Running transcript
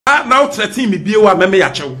now 13 me be wa meme ya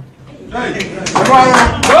chew.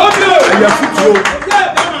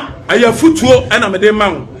 Aya futuo and I'm a day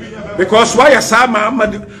man because why I saw my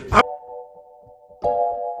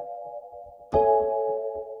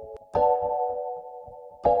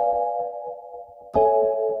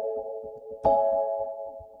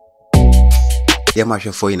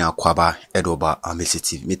Yamasha for in our kwaba edoba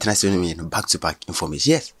amistytv. Me transfer back to back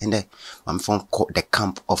information. Yes, and then I'm from the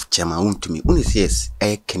camp of Wontumi. Only yes,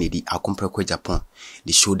 Kennedy akompre kwa Japan.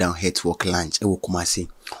 The showdown head work lunch e wokumase.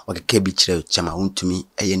 O ke bichire Wontumi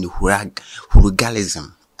ni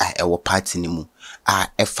hurugalism a wo party ni mu.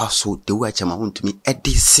 Efa so the way Wontumi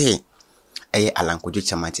dey say alankojo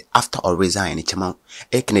chamati after all resign chama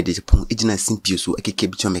Kennedy Japan ejina simpio so ekeke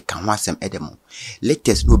bicho me kan ho asem edemo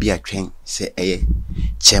latest no be atwen say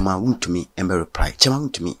Wontumi embe reply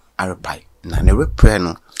Wontumi a reply na ne reply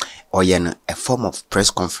no oye no a form of press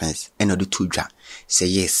conference and the two dra say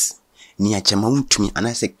yes ni Wontumi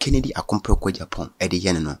and say Kennedy akompre kwa Japan de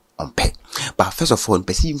yen no onpe but first of all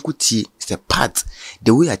person nkuti say part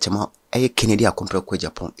the way Kennedy akompre kwa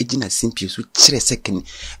Japan ejina simpio so kire second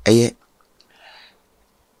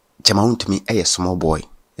Wontumi a small boy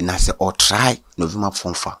and I say or try November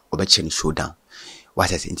fonfa obeche ni showdown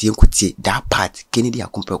what I say nti that part Kennedy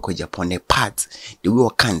akompre kwa Japan part the way o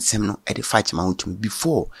kan sem no e dey fight Wontumi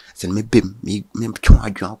before say me bem me twon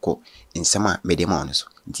adwan akọ nsem a me dey ma on so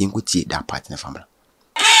nti that part na family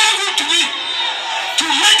to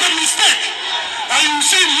make a mistake and you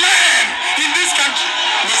see man in this country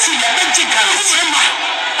you see your magic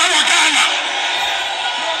our Ghana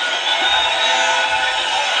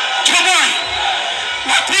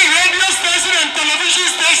what the radio station and television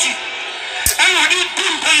station and what you do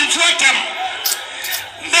to them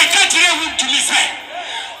they can't hear Wontumi say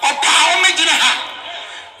or power me to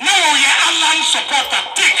no you Allah supporter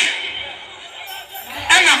take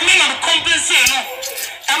and a man of compensation no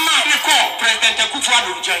and man call President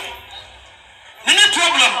Kwadwo any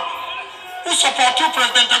problem who support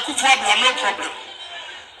President Kwadwo no problem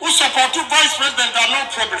who support Vice President no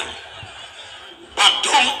problem but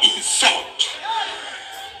don't insult.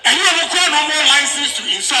 And you have no more license to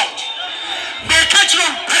insult. They catch you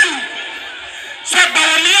on Peru. Say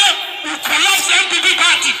Bawumia will collapse the MPP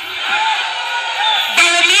party.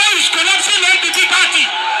 Bawumia is collapsing the MPP party.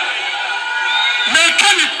 They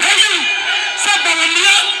can pay you. Say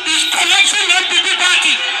Bawumia is collapsing the MPP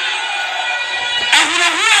party. And we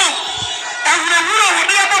are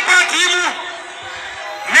party.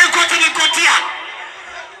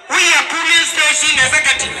 We are police station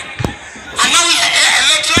executive. And now we are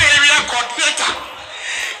electoral area coordinator.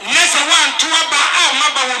 Next one to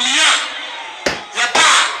Maba Womia. Yaba,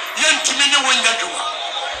 Yentimini Wendadu.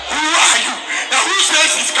 Who are you? Now who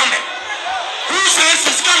says he's coming? Who says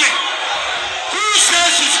he's coming? Who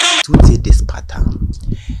says he's coming? To take this pattern.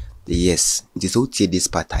 Yes, this will take this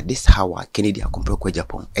pattern. This how Kennedy akompre kwa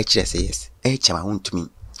Japan. Say yes. Wontumi.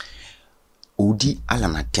 Udi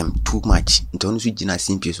alan attempt too much. Nti so gina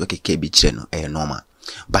simpio so keke bi kire no normal.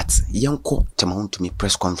 But yanko Wontumi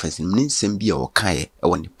press conference nsem bi o kan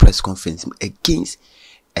won the press conference against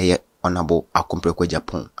honorable akompre kwa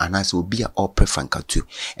Japan anase obi a all prefanka to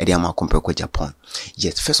e dey am akompre kwa Japan.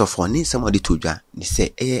 Yes, first of all nsem o de todwa ni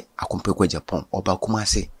say akompre kwa Japan oba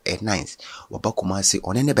kumase nice oba kumase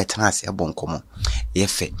onene betena ase bonkomo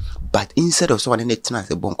yefe but instead of so onene betena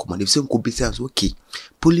ase bonkomo they say nko be say okay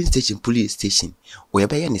police station we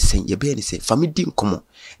be ne say family nkomo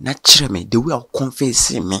na kire me the way I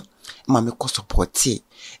confess me ma me ko support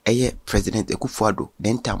President Akufo-Addo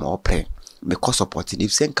then time o pre me ko support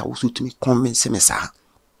if say nka wo so tumi convince me sa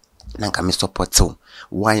na nka me support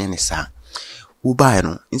why ne sa wo ba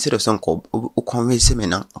no instead of some convince me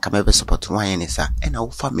na nka me be support why ne sa e na wo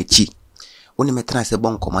fa mechi woni metena se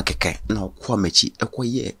bonkomo keke na wo kwa mechi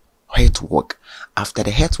ekoye head work after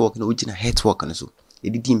the head work no ugina head work no so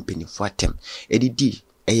edidi mpenifo atem edidi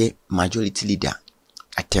majority leader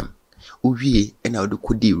atem uwie na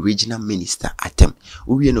odukodi regional minister atem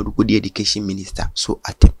uwie na odukodi education minister so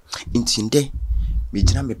atem intinde me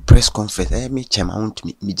gina me press conference me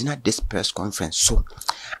Wontumi me gina this press conference so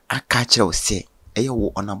aka kire o say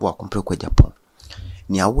wo onabo akompre kwa Japan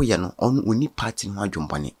ni awoye no on oni party no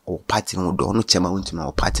adwombane o party no do no Wontumi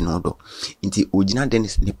o party no do inti ogina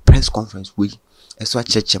Dennis ni press conference we eso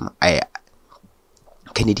a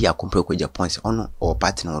Kennedy akompre kwa Japan say ono o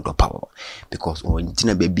party no do power because o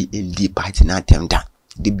ntina baby LD party na atem da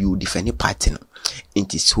the bi o defend party no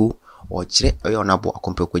inti so o kire onabo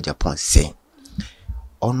akompre kwa Japan say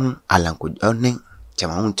ono alanko onen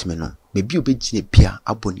Wontumi no baby obegine bia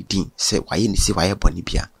aboni din say waye ni say waye boni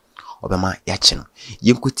bia obema ya che no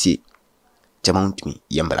yenkotie chama untumi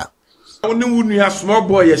yembra Only when you small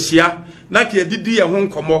boy yeshia na ke didi ye ho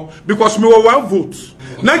nkomo because me were 1 vote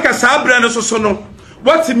na ka sa bra no so no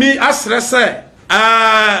what me asre say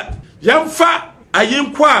yamfa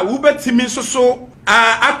ayenkwa a wo betimi so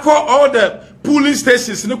akọ all the polling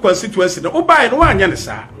stations in the constituency no obaye no anya ne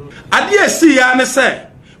sa ade esi ya ne say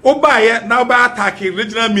obaye na oba attack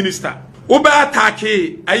regional minister oba attack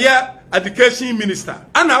education minister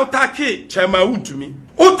ana attack chairman Wontumi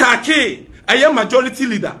attack majority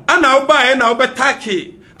leader ana obaye na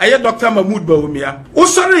obetake Dr. Mahmoud Bawumia o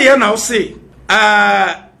sorry ye na o say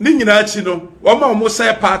ni nyina achi no o ma o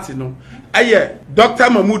say party no Dr.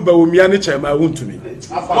 Mahmoud Bawumia ne chairman Wontumi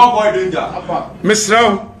boy danger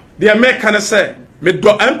Mr. the American say me do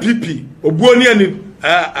MPP obuoni ani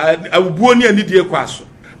obuoni ani die kwaso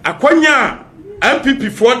akonya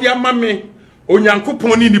MPP for dia mame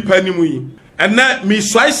onyankopon ni nipa ni mu yi ena me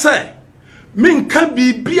swai say minka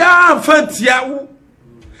bibia fantia wo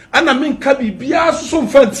ana minka bibia so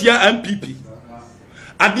fantia MPP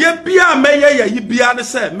ade bia meye ya yibia ne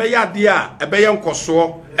se meye ade a ebeye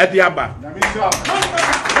nkoso ede aba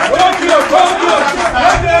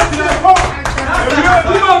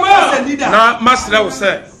na masra wo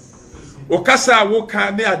se o kasa wo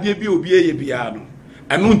ka ne ade bi obi eye bia no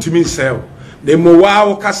eno ntimi nsel de mo wa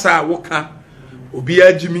wo kasa wo ka obi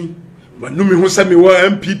agimi manumi ho se me wo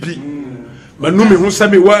MPP manu me hu se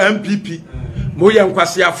me wa MPP mo ye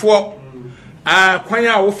nkwasiafo kwan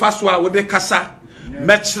a wo fa so a wo de kasa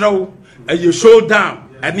mechrew aye showdown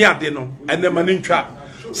ani ade no ene mani ntwa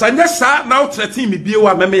sanya sa na wo 13 me bie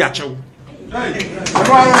wa meme ya chew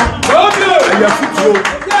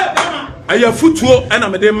aya futuo ena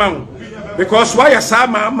me de man because why sa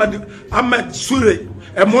ma amad sure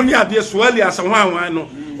e moni ade so ali asa hwan no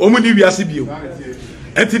o mu ni wiase bio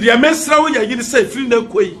enti de mesrew ya yiri say free na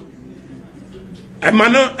koi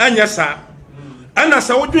Emano anyasa ana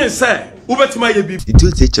sa wodwen say ubetima ye bi it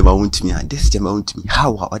will say chama Wontumi and this chama Wontumi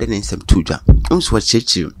how are the name to dwa unso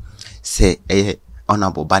chechi say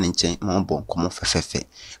honorable baninchen mo bon komo fefefe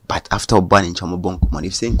but after baninchen mo bon komo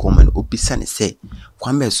if say komo no opisa ne say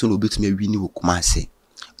kwame so no obetuma wi ni wokuma say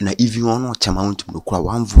na even ono chama Wontumi no kura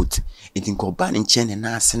 1 vote it nko baninchen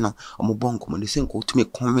na ase no mo bon komo no say nko otumi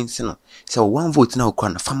convince no say 1 vote na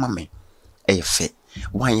okura na fama me efe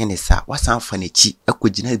one yenesa wasan fanechi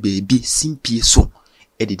akogina baby simpie so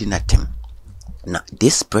edidi na tem na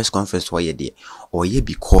this press conference why there or ye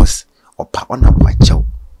because opa honorable achaw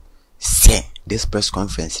say this press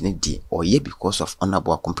conference ni die or ye because of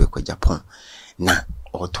honorable akompre kwa Agyapong na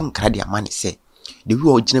otun krade amane say the we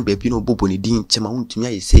ogina baby no bobo ni din chama Wontumi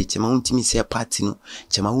aye say chama Wontumi say party no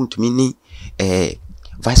chama Wontumi ni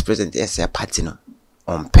vice president say party no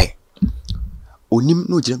onpe onim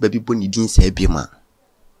no ogina baby boni din say biema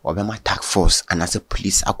obema task force and as a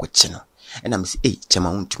police akwoche no and I'm say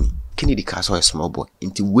chama Wontumi Kennedy Castle a small boy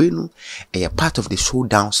into we no a part of the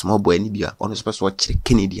showdown small boy ni bia on supposed to watch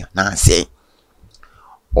Kennedy na say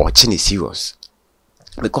or chine serious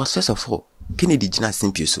because first of all Kennedy jina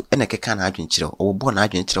simple so and akeka na adwen kire o bo na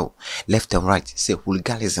adwen kire left and right say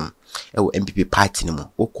hooliganism e wo MPP party no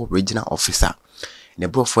mo okọ regional officer ne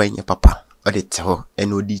brofo enye papa o de teho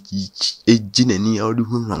and odi ejinani a odi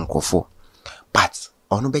hu nkofo but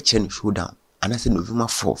ono be kire no showdown and I say November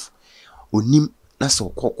 4th onim na se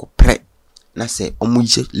okọ pre na se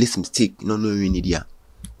omuje list mistake no win dia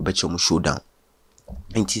be kire mo showdown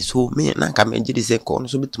enti so me na ka me gidi se ko no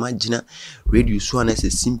so bituma gina radio so na se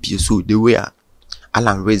simple so the way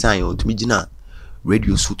Alan resign o tumi gina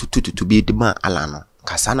radio so to be the man Alan no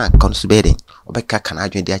kasa na kan so be den obeka kana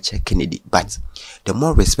adwen dia che Kennedy but the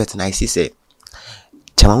more respect na I see say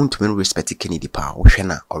chama Wontumi respect Kennedy pa o hwe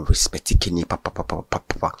na or respect Kennedy papa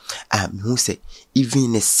me who say even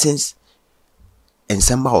in a sense and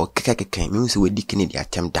samba o keka me who say we di Kennedy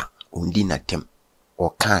attempt da ondi na attempt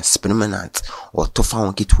or can permanent or to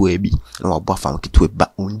found it will be no above it will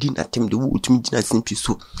but undi na tem de wutumi gina simple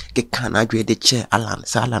so ke can adwe the chair Alan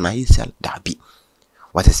sala na isel dabi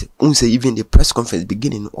what is it unse even the press conference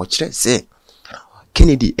beginning or chere say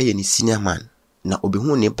Kennedy ni senior man na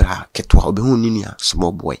obehu ne bra ketwa obehu ni nua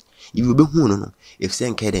small boy if obehu no if say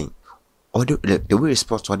nke den or the way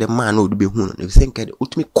response or the man no obehu no if say nke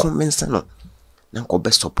ultimate convince no na ko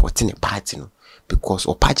best supporting the party no because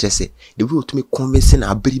or patch say the way to me convince na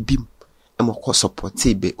abiribim e mo ko support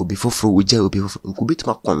be obi foforo woja obi foforo nko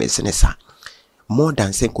betima convince ne sa more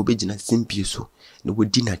than say nko be gina simple so no we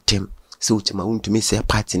di na tem say chama Wontumi say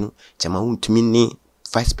party no chama Wontumi ni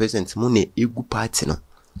vice president mo na egu party no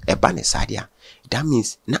e ba ne sadia that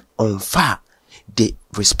means na on fa the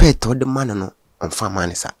respect or the man no on fa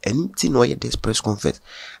man sa anything no this press conference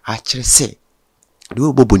actually say the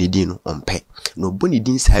way Bobonidin on pay no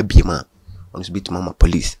bonidin sa bima on bit mama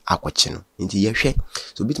police akwachino nti yehwe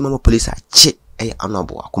so bit mama police ache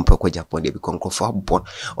anabo akompekwa Japan de become for born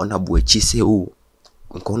on abu achi say o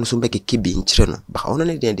nko so mbeke kebi nchire no ba ono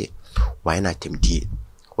ne de why not MD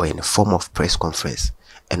or in the form of press conference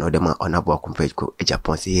and other man on abu akompekwa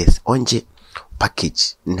Japan say yes onje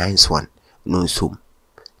package nice one no so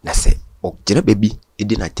na say o jira baby e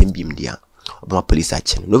dey na tembim dia obama police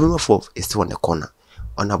ache November 4th is still on the corner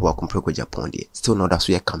on abu akompekwa Japan there still not that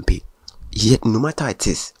so campaign. Yet no matter it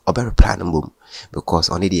is, or better plan boom because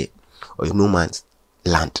on the or no man's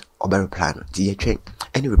land or better plan the train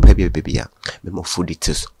any repair baby me more full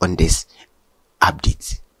details on this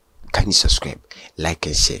update. Can you subscribe, like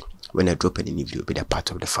and share when I drop any video, be a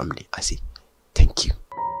part of the family? I say thank you.